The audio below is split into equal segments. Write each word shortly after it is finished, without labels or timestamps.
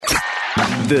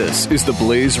This is the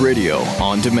Blaze Radio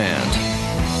on demand.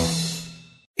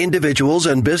 Individuals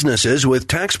and businesses with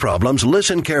tax problems,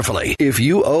 listen carefully. If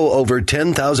you owe over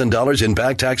 $10,000 in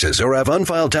back taxes or have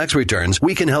unfiled tax returns,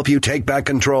 we can help you take back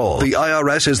control. The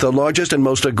IRS is the largest and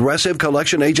most aggressive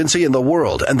collection agency in the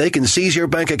world, and they can seize your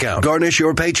bank account, garnish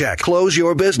your paycheck, close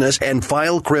your business, and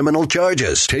file criminal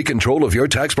charges. Take control of your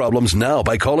tax problems now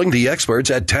by calling the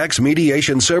experts at Tax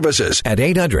Mediation Services at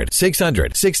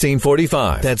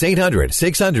 800-600-1645. That's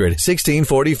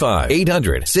 800-600-1645.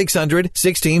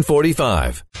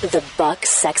 800-600-1645. The Buck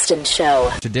Sexton Show.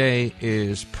 Today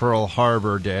is Pearl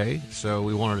Harbor Day, so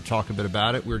we wanted to talk a bit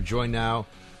about it. We're joined now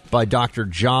by Dr.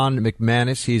 John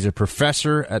McManus. He's a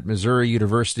professor at Missouri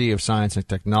University of Science and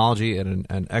Technology and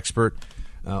an expert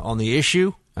on the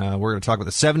issue. We're going to talk about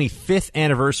the 75th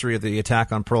anniversary of the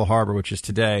attack on Pearl Harbor, which is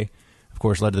today. Of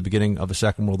course, led to the beginning of the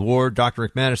Second World War. Dr.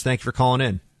 McManus, thank you for calling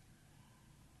in.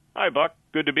 Hi, Buck.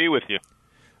 Good to be with you.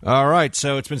 All right,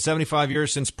 so it's been 75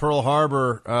 years since Pearl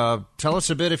Harbor. Tell us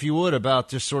a bit, if you would, about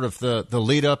just sort of the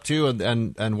lead up to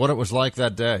and what it was like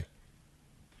that day.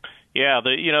 Yeah,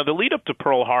 the lead up to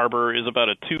Pearl Harbor is about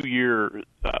a 2-year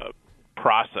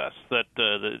process that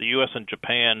the U.S. and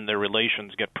Japan, their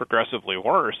relations get progressively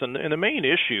worse, and the main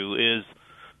issue is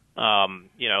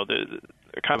the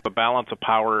kind of a balance of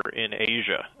power in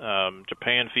Asia.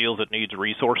 Japan feels it needs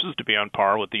resources to be on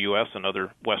par with the U.S. and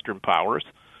other Western powers.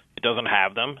 It doesn't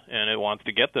have them, and it wants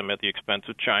to get them at the expense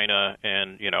of China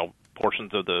and,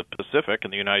 portions of the Pacific,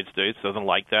 and the United States doesn't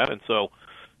like that. And so,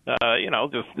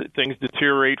 just things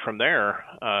deteriorate from there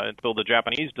until the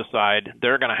Japanese decide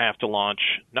they're going to have to launch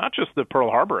not just the Pearl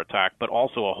Harbor attack, but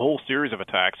also a whole series of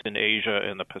attacks in Asia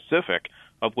and the Pacific,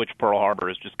 of which Pearl Harbor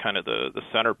is just kind of the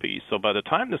centerpiece. So by the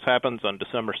time this happens on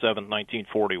December 7th,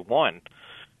 1941,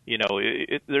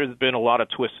 there's been a lot of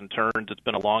twists and turns. It's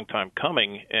been a long time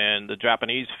coming, and the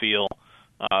Japanese feel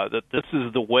that this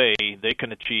is the way they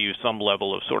can achieve some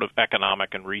level of sort of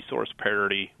economic and resource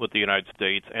parity with the United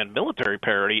States and military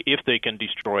parity if they can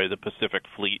destroy the Pacific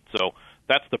Fleet. So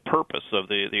that's the purpose of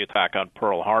the attack on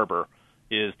Pearl Harbor,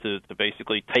 is to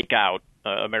basically take out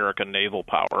American naval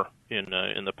power in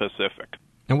the Pacific.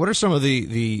 And what are some of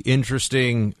the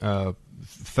interesting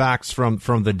facts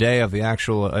from the day of the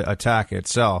actual attack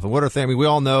itself? And what are things? I mean, we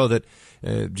all know that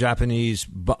Japanese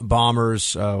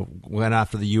bombers went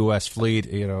after the U.S. fleet,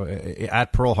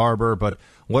 at Pearl Harbor. But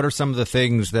what are some of the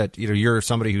things that you're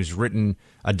somebody who's written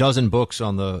a dozen books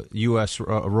on the U.S.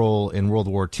 Role in World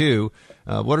War II?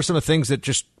 What are some of the things that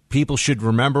just people should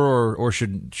remember or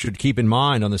should keep in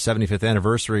mind on the 75th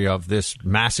anniversary of this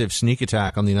massive sneak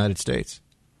attack on the United States?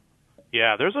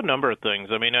 Yeah, there's a number of things.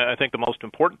 I mean, I think the most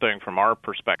important thing from our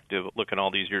perspective, looking all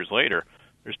these years later,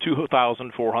 there's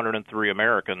 2,403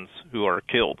 Americans who are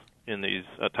killed in these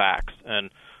attacks, and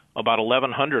about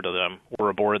 1,100 of them were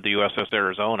aboard the USS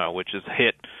Arizona, which is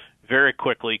hit very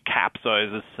quickly,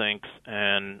 capsizes, sinks,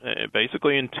 and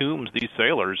basically entombs these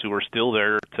sailors who are still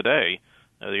there today.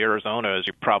 The Arizona, as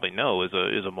you probably know, is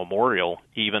a memorial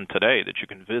even today that you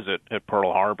can visit at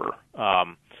Pearl Harbor.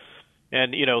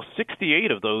 And,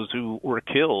 68 of those who were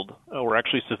killed were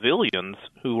actually civilians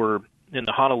who were in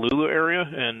the Honolulu area,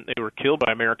 and they were killed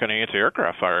by American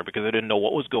anti-aircraft fire because they didn't know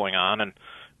what was going on. And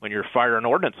when you're firing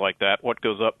ordnance like that, what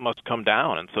goes up must come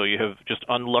down. And so you have just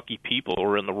unlucky people who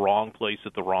are in the wrong place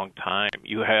at the wrong time.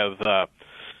 You have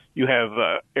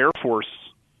Air Force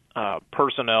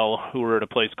personnel who are at a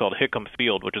place called Hickam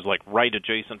Field, which is like right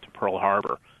adjacent to Pearl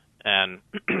Harbor. And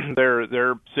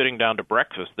they're sitting down to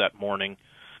breakfast that morning,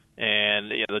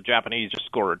 and the Japanese just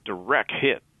score a direct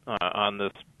hit on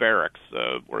this barracks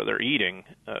where they're eating.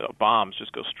 Bombs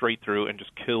just go straight through and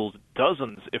just kills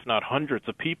dozens, if not hundreds,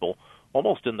 of people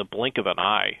almost in the blink of an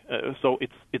eye. So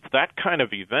it's that kind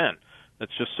of event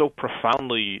that's just so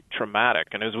profoundly traumatic.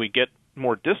 And as we get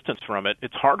more distance from it,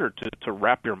 it's harder to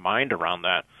wrap your mind around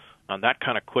that, on that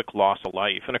kind of quick loss of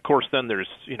life. And of course, then there's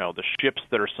the ships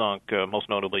that are sunk, most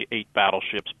notably 8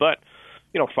 battleships, but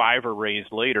 5 are raised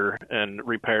later and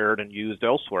repaired and used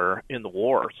elsewhere in the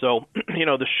war. So,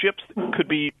 the ships could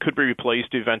be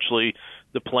replaced eventually.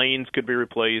 The planes could be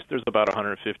replaced. There's about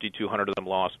 150, 200 of them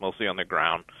lost, mostly on the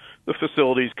ground. The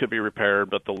facilities could be repaired,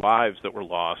 but the lives that were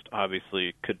lost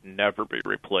obviously could never be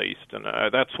replaced. And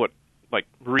that's what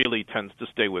really tends to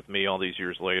stay with me all these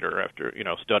years later after,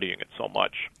 studying it so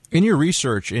much. In your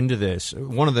research into this,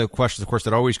 one of the questions, of course,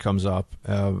 that always comes up,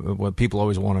 what people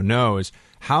always want to know is,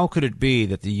 how could it be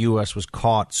that the U.S. was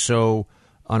caught so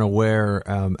unaware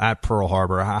at Pearl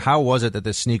Harbor? How was it that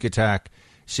the sneak attack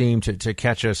seemed to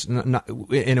catch us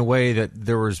in a way that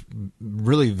there was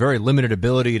really very limited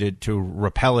ability to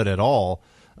repel it at all?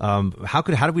 How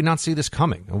did we not see this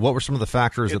coming? What were some of the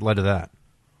factors that led to that?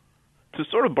 to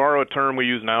sort of borrow a term we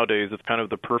use nowadays, it's kind of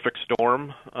the perfect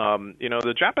storm.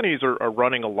 The Japanese are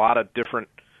running a lot of different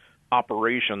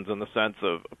operations in the sense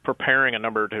of preparing a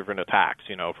number of different attacks,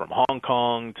 from Hong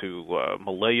Kong to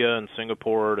Malaya and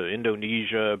Singapore to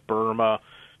Indonesia, Burma,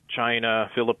 China,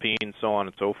 Philippines, so on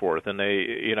and so forth. And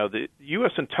the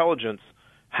U.S. intelligence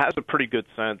has a pretty good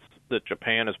sense that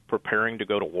Japan is preparing to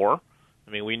go to war.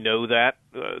 I mean, we know that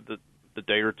the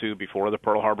day or two before the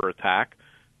Pearl Harbor attack,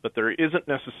 but there isn't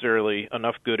necessarily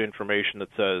enough good information that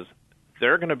says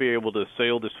they're going to be able to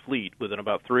sail this fleet within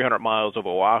about 300 miles of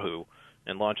Oahu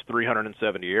and launch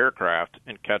 370 aircraft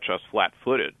and catch us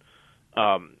flat-footed.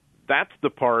 That's the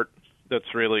part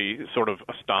that's really sort of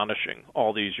astonishing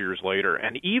all these years later.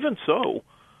 And even so,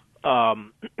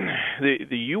 the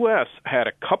U.S. had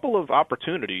a couple of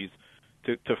opportunities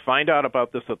to find out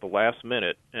about this at the last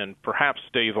minute and perhaps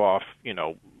stave off,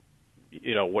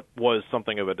 what was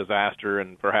something of a disaster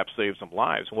and perhaps save some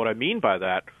lives. What I mean by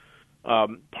that,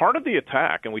 part of the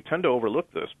attack, and we tend to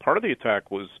overlook this, part of the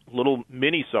attack was little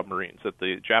mini submarines that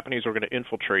the Japanese were going to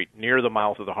infiltrate near the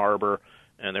mouth of the harbor,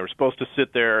 and they were supposed to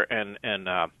sit there and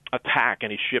attack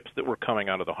any ships that were coming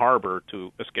out of the harbor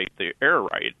to escape the air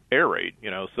raid.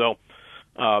 So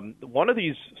one of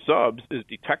these subs is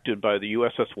detected by the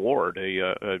USS Ward,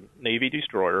 a Navy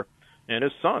destroyer, and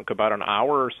is sunk about an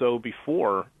hour or so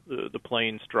before the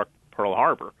plane struck Pearl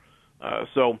Harbor.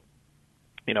 So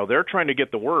they're trying to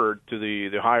get the word to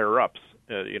the higher-ups,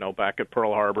 back at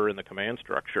Pearl Harbor in the command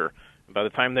structure. And by the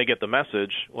time they get the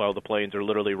message, well, the planes are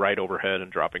literally right overhead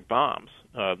and dropping bombs.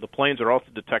 The planes are also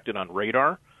detected on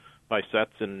radar by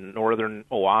sets in northern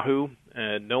Oahu,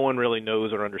 and no one really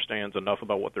knows or understands enough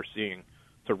about what they're seeing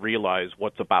to realize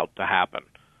what's about to happen.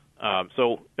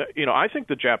 I think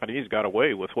the Japanese got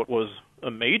away with what was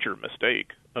a major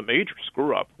mistake, a major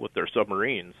screw-up with their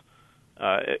submarines.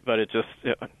 But it just,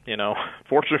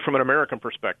 fortunately from an American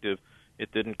perspective,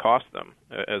 it didn't cost them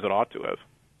as it ought to have.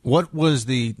 What was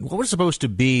supposed to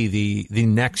be the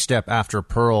next step after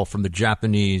Pearl from the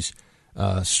Japanese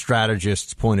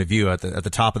strategists' point of view at the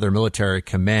top of their military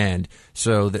command?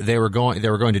 So they were going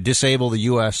to disable the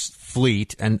U.S.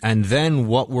 fleet, and then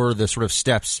what were the sort of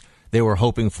steps they were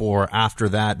hoping for after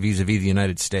that vis-a-vis the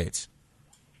United States?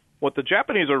 What the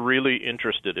Japanese are really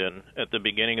interested in at the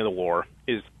beginning of the war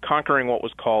is conquering what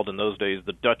was called in those days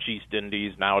the Dutch East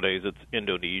Indies. Nowadays it's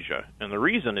Indonesia. And the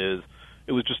reason is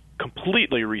it was just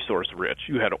completely resource rich.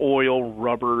 You had oil,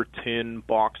 rubber, tin,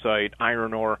 bauxite,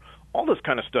 iron ore, all this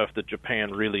kind of stuff that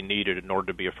Japan really needed in order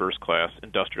to be a first-class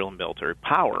industrial and military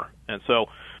power. And so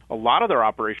a lot of their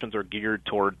operations are geared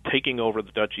toward taking over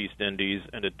the Dutch East Indies,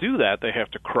 and to do that, they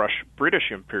have to crush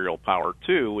British imperial power,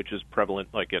 too, which is prevalent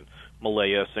like in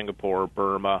Malaya, Singapore,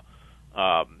 Burma,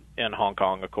 and Hong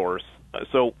Kong, of course.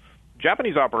 So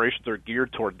Japanese operations are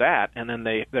geared toward that, and then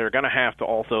they're going to have to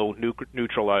also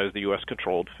neutralize the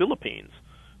U.S.-controlled Philippines.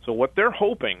 So what they're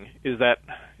hoping is that,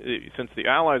 since the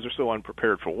Allies are so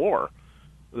unprepared for war,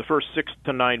 the first 6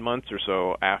 to 9 months or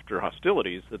so after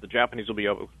hostilities, that the Japanese will be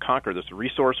able to conquer this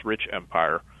resource-rich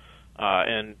empire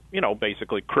and,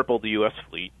 basically cripple the U.S.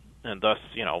 fleet and thus,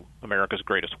 America's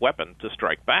greatest weapon to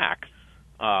strike back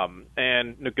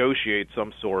and negotiate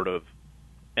some sort of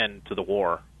end to the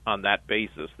war on that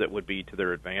basis that would be to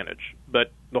their advantage.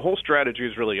 But the whole strategy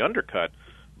is really undercut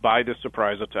by this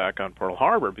surprise attack on Pearl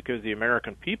Harbor because the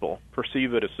American people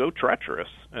perceive it as so treacherous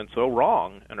and so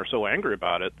wrong and are so angry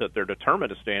about it that they're determined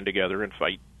to stand together and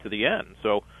fight to the end.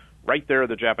 So right there,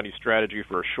 the Japanese strategy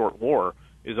for a short war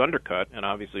is undercut, and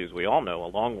obviously, as we all know, a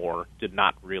long war did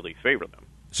not really favor them.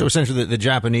 So essentially, the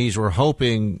Japanese were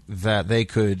hoping that they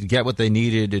could get what they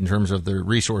needed in terms of their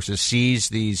resources, seize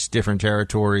these different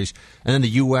territories, and then the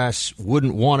U.S.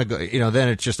 wouldn't want to go. Then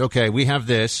it's just, okay, we have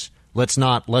this. Let's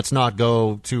not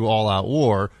go to all-out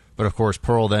war. But of course,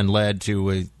 Pearl then led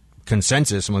to a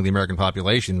consensus among the American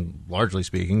population, largely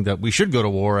speaking, that we should go to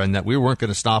war and that we weren't going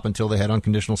to stop until they had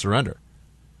unconditional surrender.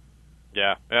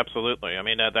 Yeah, absolutely. I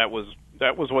mean, that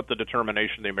was what the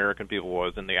determination of the American people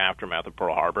was in the aftermath of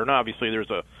Pearl Harbor. And obviously, there's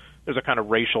a kind of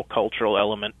racial, cultural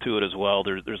element to it as well.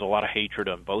 There's a lot of hatred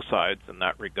on both sides in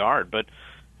that regard. But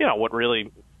what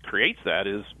really creates that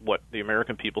is what the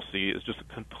American people see as just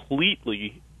a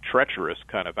completely treacherous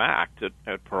kind of act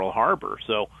at Pearl Harbor.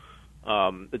 So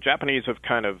the Japanese have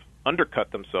kind of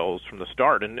undercut themselves from the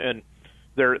start, and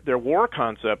their war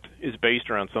concept is based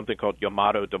around something called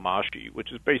Yamato Damashi, which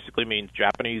basically means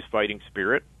Japanese fighting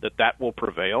spirit, that will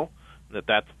prevail,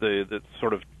 that's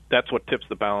what tips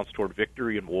the balance toward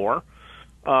victory in war.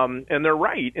 And they're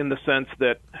right in the sense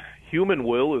that human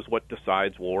will is what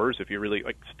decides wars. If you really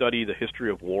study the history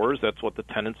of wars, that's what the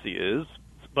tendency is.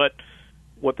 But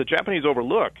what the Japanese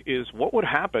overlook is what would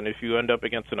happen if you end up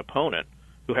against an opponent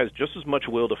who has just as much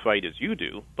will to fight as you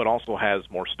do, but also has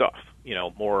more stuff,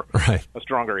 more right. a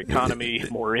stronger economy,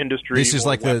 more industry. This is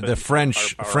like weapons, the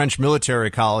French military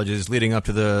colleges leading up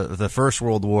to the First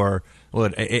World War.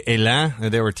 Well, Elan,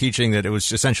 they were teaching that it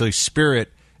was essentially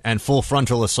spirit and full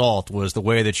frontal assault was the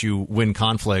way that you win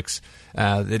conflicts.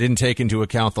 They didn't take into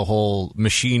account the whole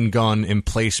machine gun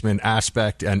emplacement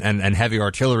aspect and heavy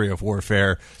artillery of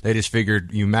warfare. They just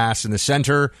figured you mass in the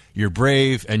center, you're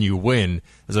brave, and you win. It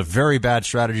was a very bad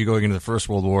strategy going into the First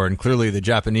World War, and clearly the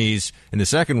Japanese in the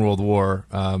Second World War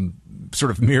sort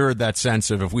of mirrored that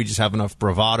sense of if we just have enough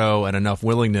bravado and enough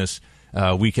willingness,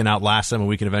 we can outlast them and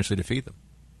we can eventually defeat them.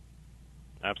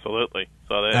 Absolutely.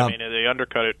 So, they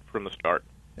undercut it from the start.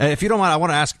 If you don't mind, I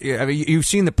want to ask, you've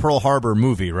seen the Pearl Harbor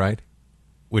movie, right?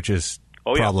 Which is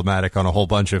problematic on a whole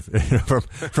bunch of,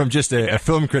 from just a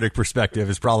film critic perspective,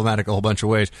 is problematic a whole bunch of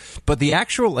ways. But the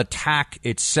actual attack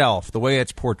itself, the way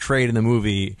it's portrayed in the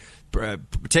movie,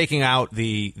 taking out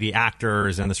the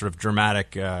actors and the sort of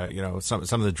dramatic, some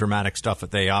of the dramatic stuff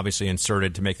that they obviously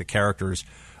inserted to make the characters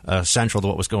central to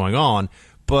what was going on.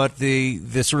 But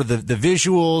the sort of the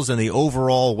visuals and the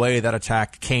overall way that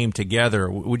attack came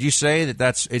together, would you say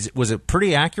that was it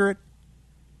pretty accurate?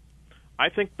 I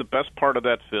think the best part of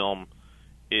that film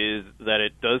is that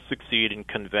it does succeed in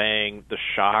conveying the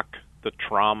shock, the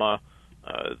trauma,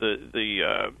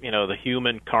 the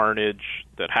human carnage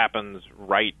that happens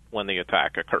right when the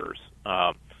attack occurs.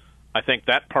 I think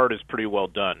that part is pretty well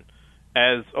done.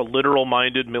 As a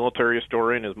literal-minded military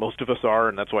historian, as most of us are,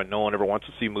 and that's why no one ever wants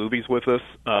to see movies with us,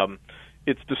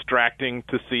 it's distracting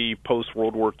to see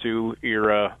post-World War II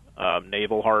era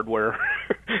naval hardware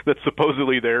that's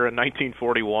supposedly there in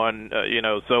 1941.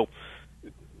 So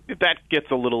that gets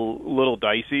a little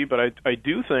dicey, but I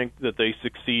do think that they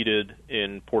succeeded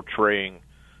in portraying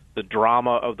the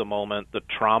drama of the moment, the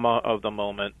trauma of the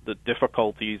moment, the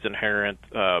difficulties inherent,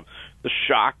 the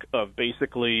shock of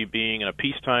basically being in a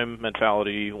peacetime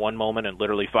mentality one moment and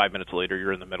literally 5 minutes later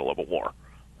you're in the middle of a war.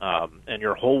 And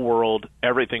your whole world,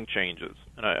 everything changes.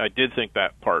 And I did think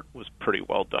that part was pretty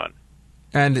well done.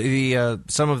 And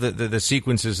some of the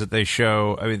sequences that they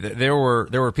show, I mean, there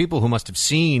were people who must have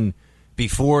seen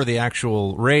before the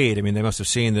actual raid. I mean, they must have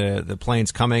seen the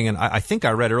planes coming. And I think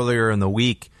I read earlier in the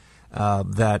week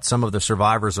that some of the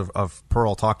survivors of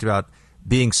Pearl talked about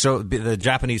being the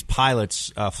Japanese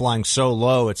pilots flying so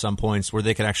low at some points where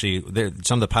they could actually,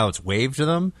 some of the pilots waved to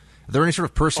them. Are there any sort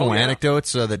of personal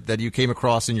anecdotes that you came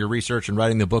across in your research and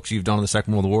writing the books you've done on the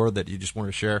Second World War that you just want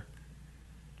to share?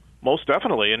 Most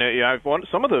definitely, and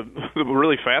some of the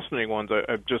really fascinating ones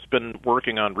I've just been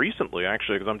working on recently,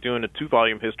 actually, because I'm doing a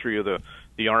 2-volume history of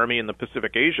the Army and the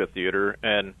Pacific Asia theater,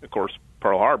 and of course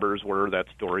Pearl Harbor is where that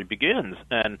story begins.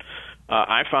 And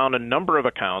I found a number of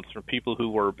accounts from people who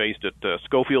were based at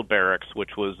Schofield Barracks,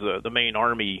 which was the main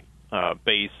Army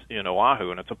base in Oahu,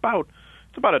 and it's about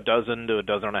a dozen to a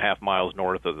dozen and a half miles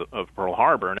north of Pearl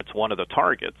Harbor, and it's one of the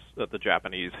targets that the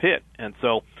Japanese hit. And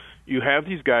so you have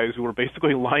these guys who were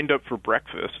basically lined up for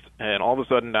breakfast, and all of a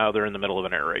sudden now they're in the middle of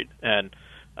an air raid. And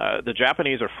the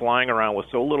Japanese are flying around with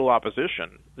so little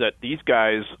opposition that these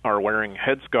guys are wearing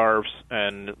headscarves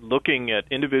and looking at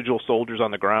individual soldiers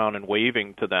on the ground and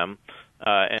waving to them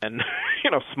and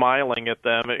smiling at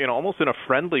them, almost in a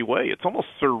friendly way. It's almost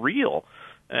surreal.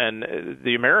 And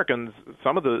the Americans,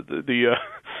 some of the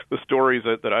stories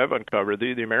that I've uncovered,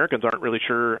 the Americans aren't really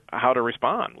sure how to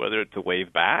respond, whether to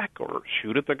wave back or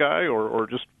shoot at the guy or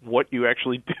just what you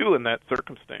actually do in that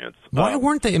circumstance. Why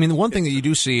weren't they? I mean, the one thing that you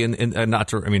do see,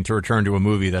 to return to a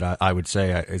movie that I would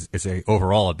say is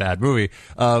overall a bad movie,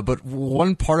 but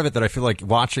one part of it that I feel like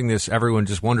watching this, everyone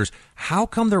just wonders, how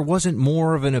come there wasn't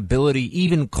more of an ability,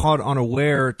 even caught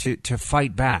unaware, to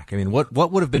fight back? I mean, what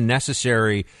would have been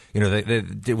necessary?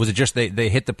 Was it just they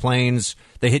hit the planes,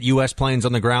 they hit U.S. planes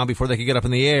on the ground before they could get up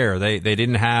in the air? They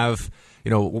didn't have,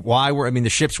 the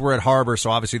ships were at harbor,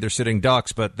 so obviously they're sitting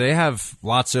ducks, but they have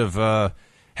lots of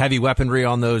heavy weaponry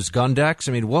on those gun decks.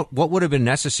 I mean, what would have been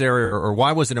necessary, or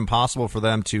why was it impossible for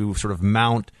them to sort of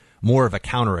mount more of a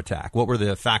counterattack? What were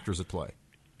the factors at play?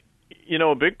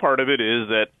 A big part of it is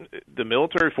that the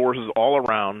military forces all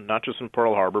around, not just in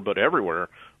Pearl Harbor, but everywhere,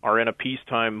 are in a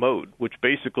peacetime mode, which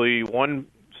basically one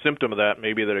symptom of that,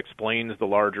 maybe that explains the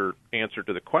larger answer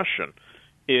to the question,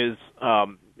 is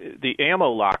the ammo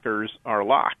lockers are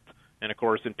locked. And, of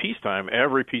course, in peacetime,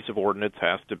 every piece of ordnance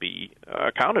has to be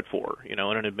accounted for, in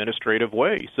an administrative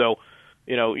way. So,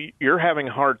 you're having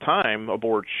a hard time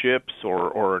aboard ships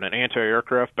or in an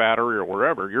anti-aircraft battery or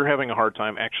wherever. You're having a hard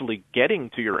time actually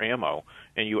getting to your ammo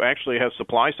And you actually have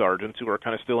supply sergeants who are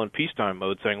kind of still in peacetime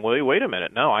mode saying, well, wait a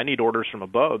minute, no, I need orders from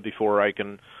above before I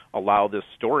can allow this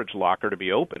storage locker to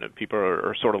be open. And people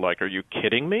are sort of like, are you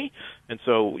kidding me? And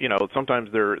so,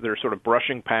 sometimes they're sort of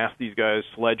brushing past these guys,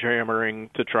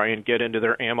 sledgehammering to try and get into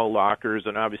their ammo lockers,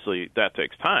 and obviously that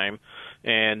takes time.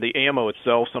 And the ammo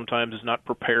itself sometimes is not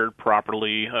prepared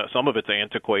properly. Some of it's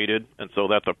antiquated, and so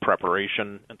that's a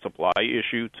preparation and supply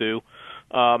issue too.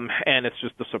 And it's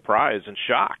just the surprise and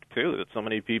shock too that so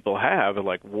many people have,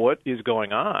 like, what is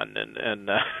going on? And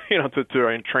to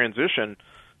try and transition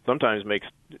sometimes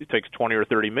it takes 20 or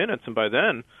 30 minutes, and by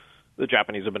then the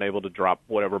Japanese have been able to drop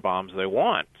whatever bombs they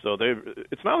want. So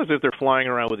it's not as if they're flying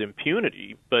around with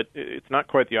impunity, but it's not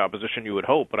quite the opposition you would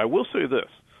hope. But I will say this.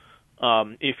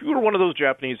 If you were one of those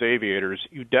Japanese aviators,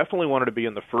 you definitely wanted to be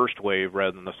in the first wave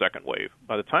rather than the second wave.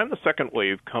 By the time the second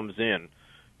wave comes in,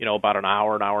 about an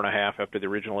hour and a half after the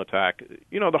original attack,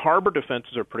 the harbor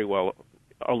defenses are pretty well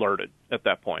alerted at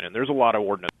that point, and there's a lot of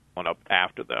ordnance going up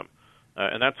after them.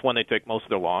 And that's when they take most of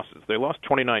their losses. They lost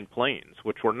 29 planes,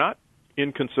 which were not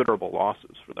inconsiderable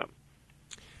losses for them.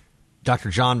 Dr.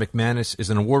 John McManus is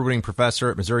an award-winning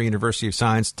professor at Missouri University of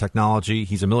Science and Technology.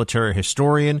 He's a military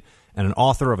historian and an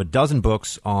author of a dozen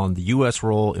books on the U.S.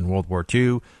 role in World War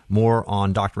II. More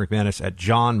on Dr. McManus at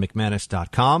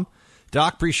johnmcmanus.com.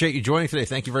 Doc, appreciate you joining today.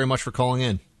 Thank you very much for calling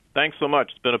in. Thanks so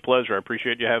much. It's been a pleasure. I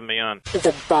appreciate you having me on.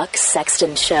 The Buck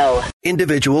Sexton Show.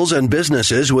 Individuals and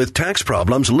businesses with tax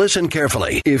problems, listen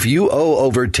carefully. If you owe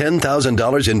over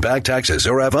 $10,000 in back taxes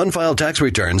or have unfiled tax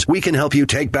returns, we can help you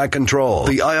take back control.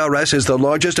 The IRS is the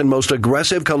largest and most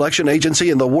aggressive collection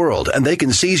agency in the world, and they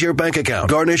can seize your bank account,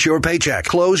 garnish your paycheck,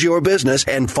 close your business,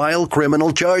 and file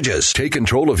criminal charges. Take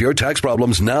control of your tax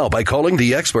problems now by calling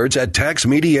the experts at Tax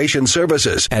Mediation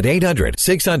Services at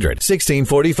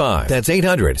 800-600-1645. That's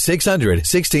 800-600-1645.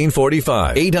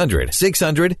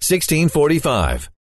 800-600-1645.